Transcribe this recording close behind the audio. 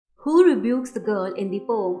Who rebukes the girl in the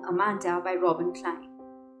poem Amanda by Robin Klein?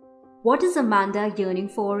 What is Amanda yearning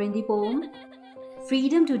for in the poem?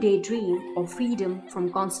 Freedom to daydream or freedom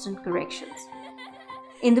from constant corrections?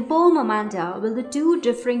 In the poem Amanda, will the two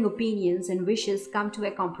differing opinions and wishes come to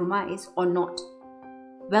a compromise or not?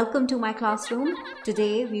 Welcome to my classroom.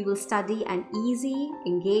 Today we will study an easy,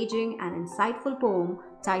 engaging and insightful poem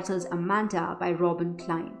titled Amanda by Robin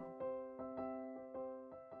Klein.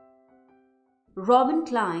 Robin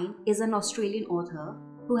Klein is an Australian author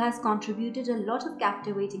who has contributed a lot of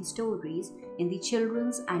captivating stories in the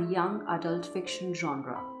children's and young adult fiction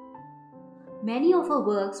genre. Many of her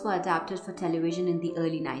works were adapted for television in the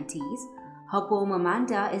early 90s. Her poem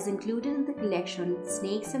Amanda is included in the collection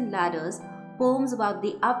Snakes and Ladders, Poems About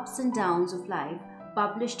the Ups and Downs of Life,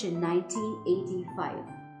 published in 1985.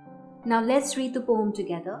 Now let's read the poem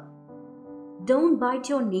together. Don't bite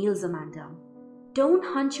your nails, Amanda. Don't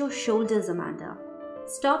hunch your shoulders, Amanda.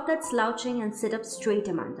 Stop that slouching and sit up straight,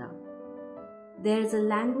 Amanda. There is a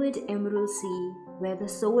languid emerald sea where the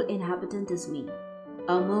sole inhabitant is me,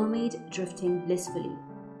 a mermaid drifting blissfully.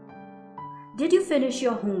 Did you finish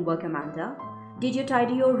your homework, Amanda? Did you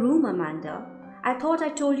tidy your room, Amanda? I thought I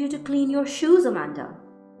told you to clean your shoes, Amanda.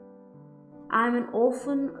 I'm an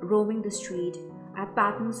orphan roaming the street. I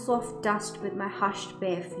pattern soft dust with my hushed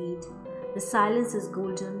bare feet. The silence is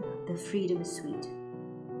golden, the freedom is sweet.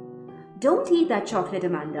 Don't eat that chocolate,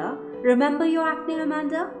 Amanda. Remember your acne,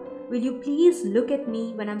 Amanda? Will you please look at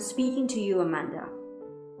me when I'm speaking to you, Amanda?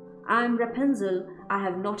 I'm Rapunzel, I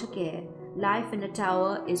have not a care. Life in a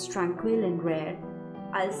tower is tranquil and rare.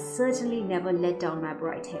 I'll certainly never let down my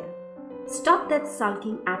bright hair. Stop that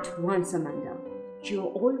sulking at once, Amanda. You're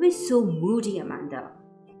always so moody, Amanda.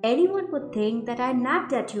 Anyone would think that I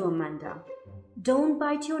nagged at you, Amanda. Don't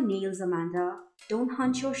bite your nails, Amanda. Don't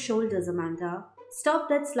hunch your shoulders, Amanda. Stop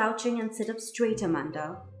that slouching and sit up straight,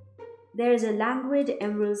 Amanda. There is a languid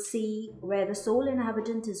emerald sea where the sole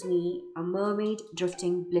inhabitant is me, a mermaid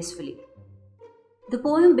drifting blissfully. The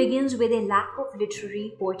poem begins with a lack of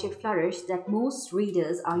literary poetic flourish that most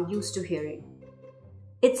readers are used to hearing.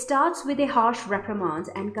 It starts with a harsh reprimand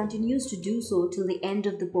and continues to do so till the end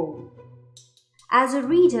of the poem. As a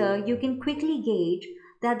reader, you can quickly gauge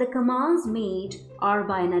that the commands made are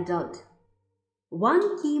by an adult.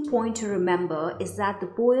 One key point to remember is that the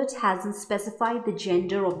poet hasn't specified the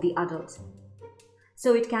gender of the adult.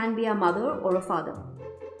 So it can be a mother or a father.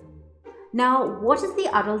 Now, what is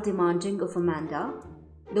the adult demanding of Amanda?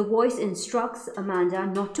 The voice instructs Amanda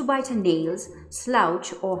not to bite her nails,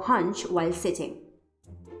 slouch or hunch while sitting.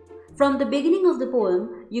 From the beginning of the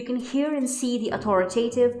poem, you can hear and see the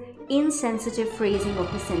authoritative, insensitive phrasing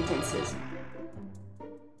of the sentences.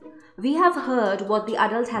 We have heard what the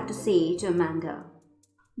adult had to say to Amanda.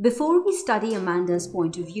 Before we study Amanda's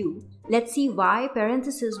point of view, let's see why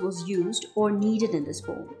parenthesis was used or needed in this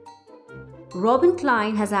poem. Robin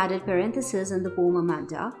Klein has added parenthesis in the poem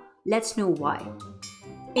Amanda. Let's know why.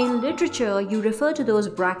 In literature, you refer to those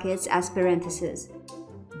brackets as parentheses.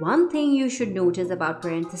 One thing you should notice about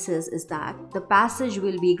parentheses is that the passage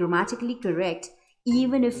will be grammatically correct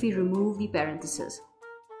even if we remove the parentheses.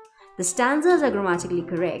 The stanzas are grammatically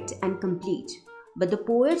correct and complete, but the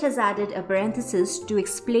poet has added a parenthesis to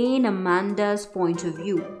explain Amanda's point of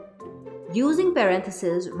view. Using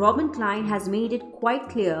parentheses, Robin Klein has made it quite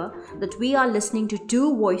clear that we are listening to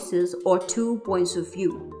two voices or two points of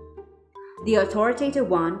view, the authoritative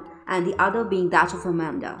one and the other being that of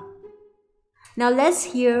Amanda. Now let's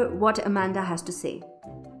hear what Amanda has to say.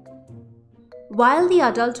 While the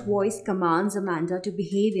adult voice commands Amanda to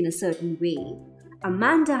behave in a certain way,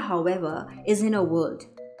 Amanda, however, is in a world.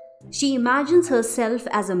 She imagines herself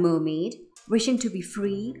as a mermaid, wishing to be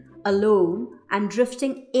free, alone, and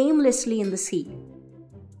drifting aimlessly in the sea.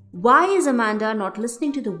 Why is Amanda not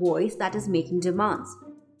listening to the voice that is making demands?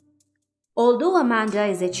 Although Amanda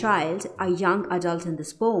is a child, a young adult in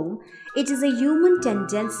this poem, it is a human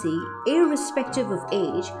tendency, irrespective of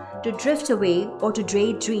age, to drift away or to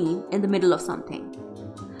daydream in the middle of something.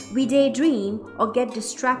 We daydream or get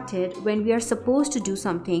distracted when we are supposed to do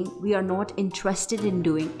something we are not interested in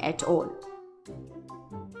doing at all.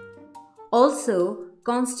 Also,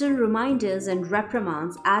 constant reminders and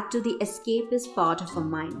reprimands add to the escapist part of our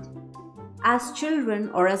mind. As children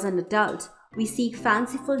or as an adult, we seek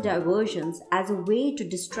fanciful diversions as a way to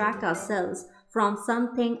distract ourselves from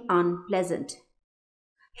something unpleasant.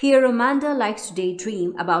 Here, Amanda likes to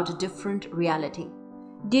daydream about a different reality.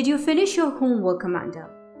 Did you finish your homework, Amanda?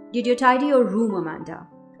 Did you tidy your room, Amanda?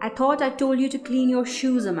 I thought I told you to clean your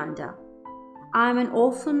shoes, Amanda. I'm an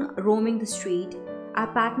orphan roaming the street. I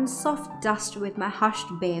pattern soft dust with my hushed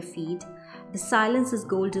bare feet. The silence is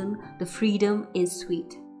golden, the freedom is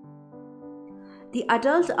sweet. The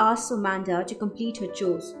adult asks Amanda to complete her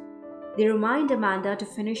chores. They remind Amanda to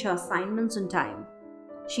finish her assignments on time.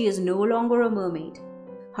 She is no longer a mermaid.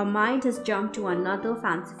 Her mind has jumped to another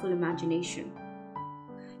fanciful imagination.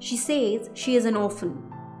 She says she is an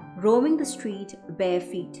orphan, roaming the street bare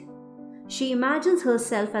feet. She imagines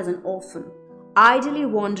herself as an orphan, idly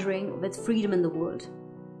wandering with freedom in the world.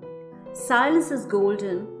 Silence is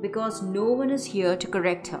golden because no one is here to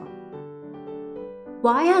correct her.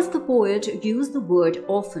 Why has the poet used the word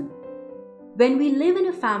orphan? When we live in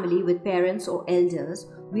a family with parents or elders,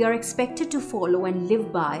 we are expected to follow and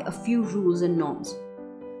live by a few rules and norms.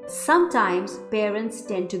 Sometimes parents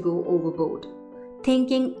tend to go overboard,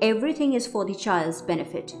 thinking everything is for the child's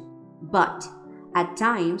benefit. But at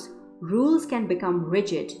times, rules can become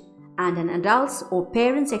rigid, and an adult's or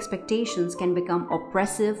parent's expectations can become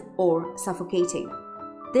oppressive or suffocating.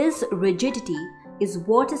 This rigidity is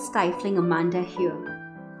what is stifling Amanda here.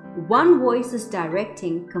 One voice is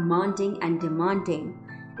directing, commanding, and demanding.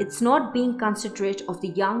 It's not being considerate of the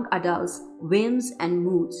young adult's whims and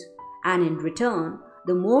moods, and in return,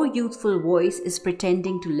 the more youthful voice is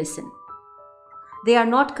pretending to listen. They are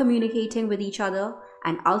not communicating with each other,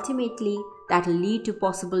 and ultimately that will lead to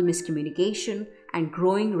possible miscommunication and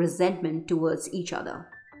growing resentment towards each other.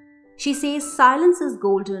 She says silence is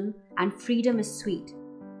golden and freedom is sweet,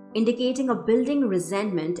 indicating a building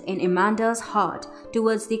resentment in Amanda's heart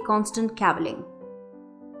towards the constant cavilling.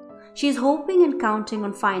 She is hoping and counting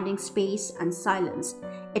on finding space and silence,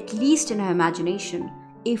 at least in her imagination,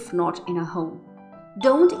 if not in her home.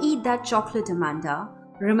 Don't eat that chocolate, Amanda.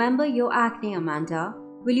 Remember your acne, Amanda.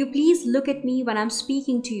 Will you please look at me when I'm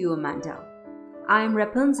speaking to you, Amanda? I am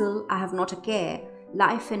Rapunzel, I have not a care.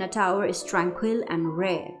 Life in a tower is tranquil and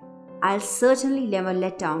rare. I'll certainly never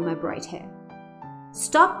let down my bright hair.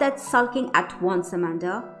 Stop that sulking at once,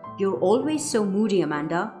 Amanda. You're always so moody,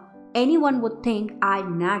 Amanda. Anyone would think I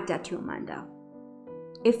nagged at you, Amanda.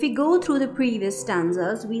 If we go through the previous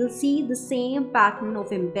stanzas, we'll see the same pattern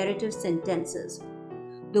of imperative sentences.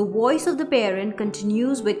 The voice of the parent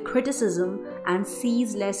continues with criticism and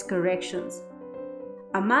ceaseless corrections.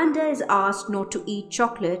 Amanda is asked not to eat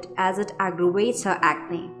chocolate as it aggravates her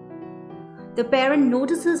acne. The parent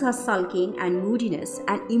notices her sulking and moodiness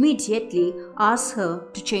and immediately asks her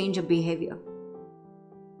to change her behavior.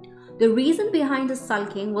 The reason behind the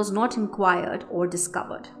sulking was not inquired or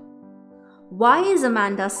discovered. Why is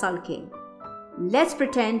Amanda sulking? Let's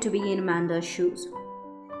pretend to be in Amanda's shoes.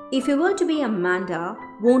 If we were to be Amanda,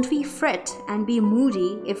 won't we fret and be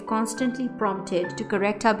moody if constantly prompted to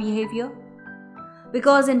correct our behavior?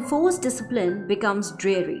 Because enforced discipline becomes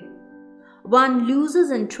dreary. One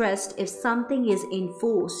loses interest if something is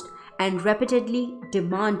enforced and repeatedly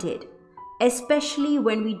demanded, especially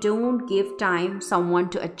when we don't give time someone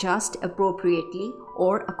to adjust appropriately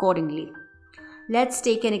or accordingly. Let's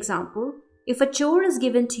take an example. If a chore is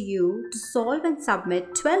given to you to solve and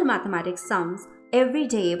submit 12 mathematics sums every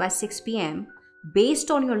day by 6 p.m., based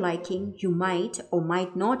on your liking, you might or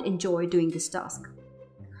might not enjoy doing this task.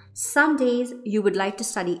 Some days you would like to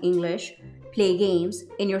study English, play games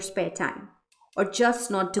in your spare time, or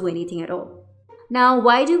just not do anything at all. Now,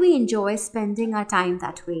 why do we enjoy spending our time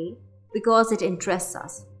that way? Because it interests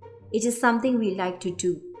us. It is something we like to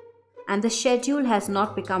do. And the schedule has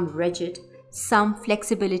not become rigid. Some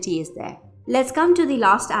flexibility is there. Let's come to the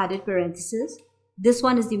last added parenthesis. This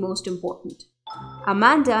one is the most important.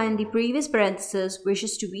 Amanda in the previous parenthesis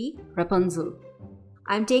wishes to be Rapunzel.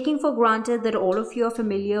 I'm taking for granted that all of you are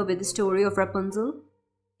familiar with the story of Rapunzel.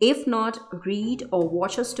 If not, read or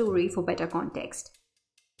watch a story for better context.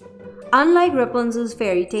 Unlike Rapunzel's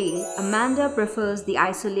fairy tale, Amanda prefers the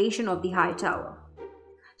isolation of the high tower.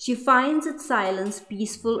 She finds its silence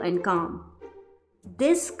peaceful and calm.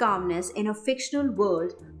 This calmness in a fictional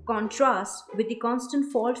world contrasts with the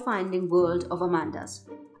constant fault-finding world of Amanda's.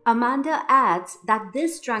 Amanda adds that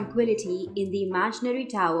this tranquility in the imaginary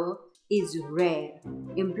tower is rare,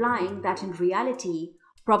 implying that in reality,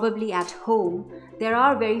 probably at home, there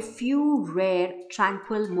are very few rare,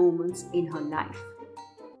 tranquil moments in her life.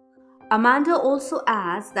 Amanda also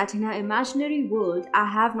adds that in her imaginary world,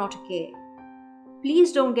 I have not a care.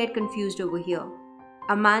 Please don't get confused over here.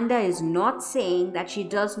 Amanda is not saying that she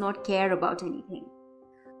does not care about anything.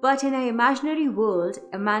 But in her imaginary world,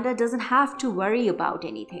 Amanda doesn't have to worry about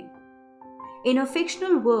anything. In a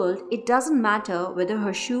fictional world, it doesn't matter whether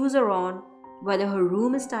her shoes are on, whether her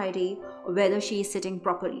room is tidy, or whether she is sitting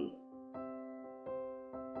properly.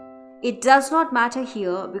 It does not matter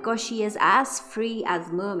here because she is as free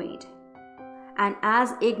as mermaid and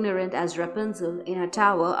as ignorant as Rapunzel in her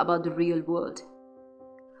tower about the real world.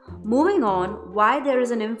 Moving on, why there is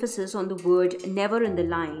an emphasis on the word never in the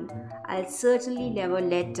line, I'll certainly never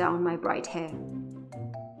let down my bright hair.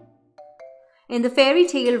 In the fairy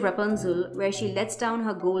tale Rapunzel, where she lets down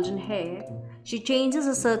her golden hair, she changes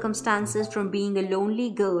her circumstances from being a lonely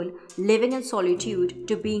girl living in solitude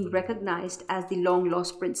to being recognized as the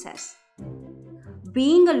long-lost princess.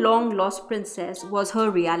 Being a long-lost princess was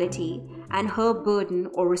her reality and her burden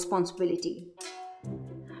or responsibility.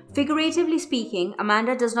 Figuratively speaking,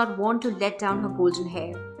 Amanda does not want to let down her golden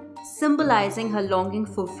hair, symbolizing her longing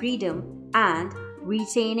for freedom and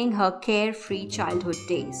retaining her carefree childhood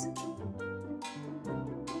days.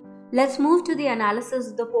 Let's move to the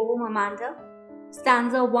analysis of the poem Amanda.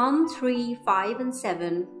 Stanza 1, 3, 5 and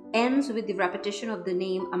 7 ends with the repetition of the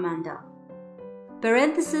name Amanda.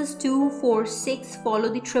 Parenthesis 2, 4, 6 follow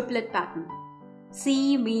the triplet pattern.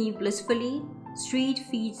 See me blissfully, street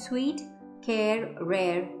feet sweet, care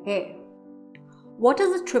rare hair. What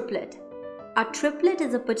is a triplet? A triplet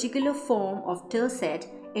is a particular form of tercet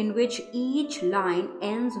in which each line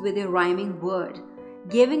ends with a rhyming word,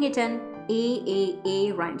 giving it an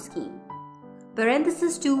AAA rhyme scheme.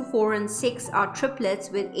 Parenthesis 2, 4 and 6 are triplets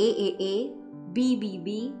with AAA,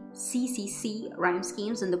 BBB, CCC rhyme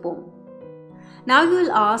schemes in the poem. Now you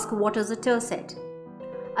will ask, what is a tercet?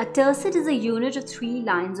 A tercet is a unit of 3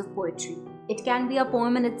 lines of poetry. It can be a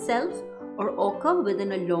poem in itself or occur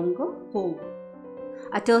within a longer poem.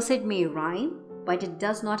 A tercet may rhyme, but it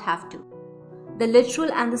does not have to. The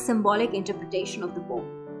literal and the symbolic interpretation of the poem.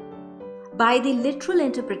 By the literal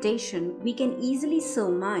interpretation, we can easily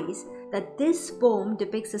surmise that this poem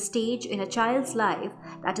depicts a stage in a child's life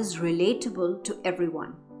that is relatable to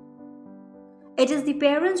everyone. It is the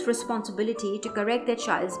parents' responsibility to correct their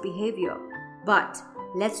child's behavior, but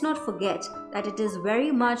let's not forget that it is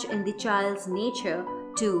very much in the child's nature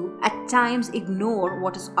to, at times, ignore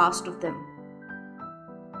what is asked of them.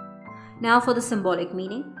 Now for the symbolic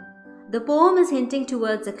meaning. The poem is hinting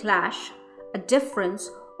towards a clash, a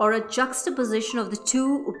difference, or a juxtaposition of the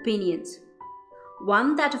two opinions,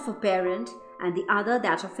 one that of a parent and the other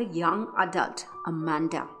that of a young adult,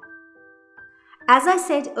 Amanda. As I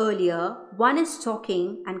said earlier, one is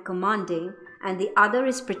talking and commanding and the other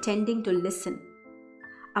is pretending to listen.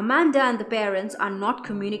 Amanda and the parents are not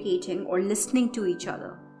communicating or listening to each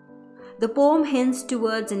other. The poem hints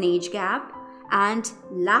towards an age gap and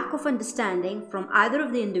lack of understanding from either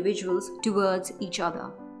of the individuals towards each other.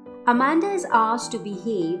 Amanda is asked to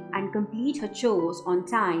behave and complete her chores on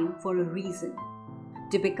time for a reason,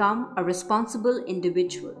 to become a responsible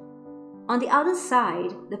individual. On the other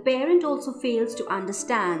side, the parent also fails to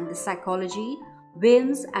understand the psychology,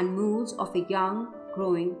 whims and moods of a young,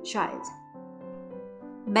 growing child.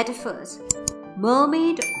 Metaphors.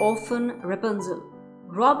 Mermaid, orphan, Rapunzel.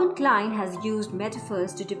 Robin Klein has used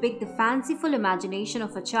metaphors to depict the fanciful imagination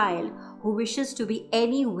of a child who wishes to be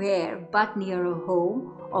anywhere but near her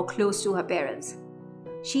home or close to her parents.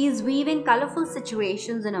 She is weaving colorful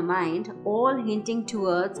situations in her mind, all hinting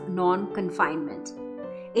towards non-confinement.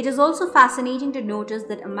 It is also fascinating to notice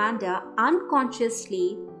that Amanda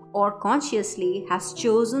unconsciously or consciously has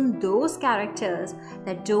chosen those characters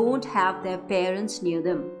that don't have their parents near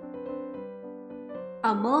them.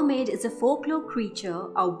 A mermaid is a folklore creature,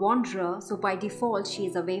 a wanderer, so by default she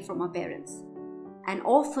is away from her parents. An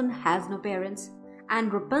orphan has no parents,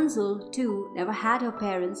 and Rapunzel too never had her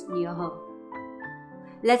parents near her.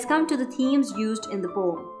 Let's come to the themes used in the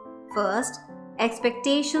poem. First,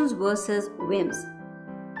 expectations versus whims.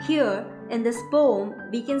 Here, in this poem,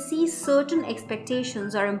 we can see certain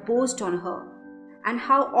expectations are imposed on her, and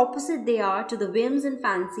how opposite they are to the whims and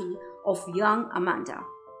fancy of young Amanda.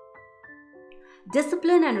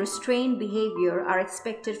 Discipline and restrained behavior are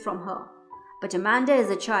expected from her, but Amanda is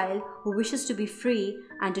a child who wishes to be free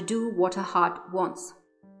and to do what her heart wants.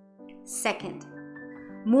 Second,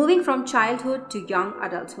 moving from childhood to young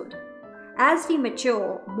adulthood. As we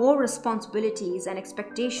mature, more responsibilities and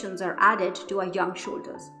expectations are added to our young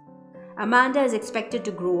shoulders. Amanda is expected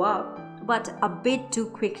to grow up, but a bit too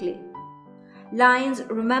quickly. Lines,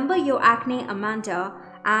 "Remember your acne, Amanda,"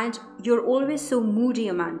 and "You're always so moody,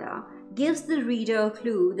 Amanda," gives the reader a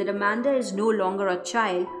clue that Amanda is no longer a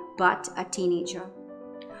child but a teenager,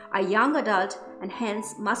 a young adult, and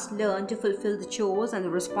hence must learn to fulfill the chores and the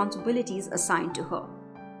responsibilities assigned to her.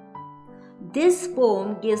 This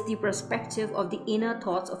poem gives the perspective of the inner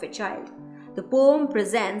thoughts of a child. The poem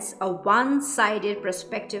presents a one-sided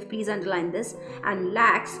perspective, please underline this, and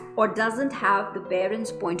lacks or doesn't have the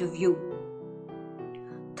parent's point of view.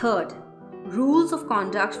 Third, rules of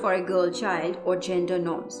conduct for a girl child or gender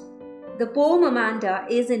norms. The poem Amanda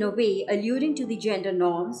is in a way alluding to the gender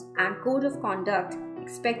norms and code of conduct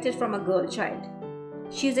expected from a girl child.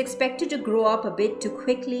 She is expected to grow up a bit too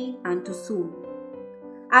quickly and too soon.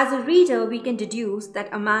 As a reader, we can deduce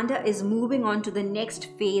that Amanda is moving on to the next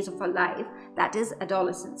phase of her life, that is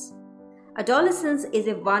adolescence. Adolescence is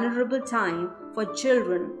a vulnerable time for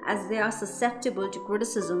children as they are susceptible to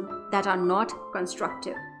criticism that are not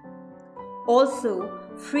constructive. Also,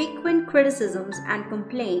 frequent criticisms and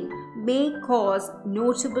complaint may cause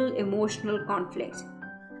notable emotional conflict.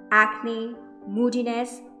 Acne,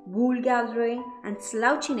 moodiness, wool gathering, and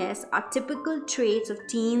slouchiness are typical traits of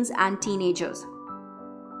teens and teenagers.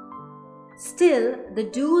 Still, the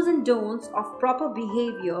do's and don'ts of proper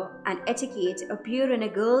behavior and etiquette appear in a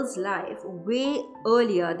girl's life way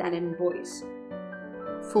earlier than in boys.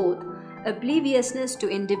 Fourth, obliviousness to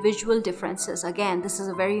individual differences. Again, this is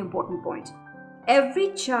a very important point.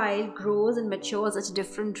 Every child grows and matures at a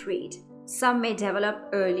different rate. Some may develop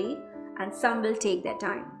early and some will take their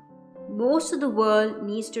time. Most of the world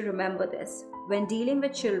needs to remember this when dealing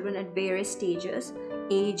with children at various stages,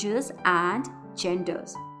 ages, and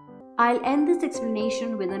genders. I'll end this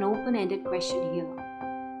explanation with an open-ended question here.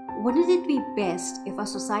 Wouldn't it be best if our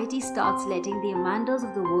society starts letting the Amandas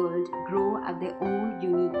of the world grow at their own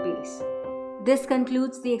unique pace? This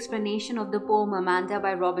concludes the explanation of the poem Amanda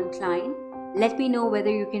by Robin Klein. Let me know whether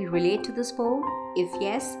you can relate to this poem. If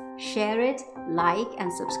yes, share it, like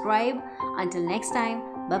and subscribe. Until next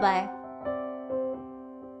time, bye-bye.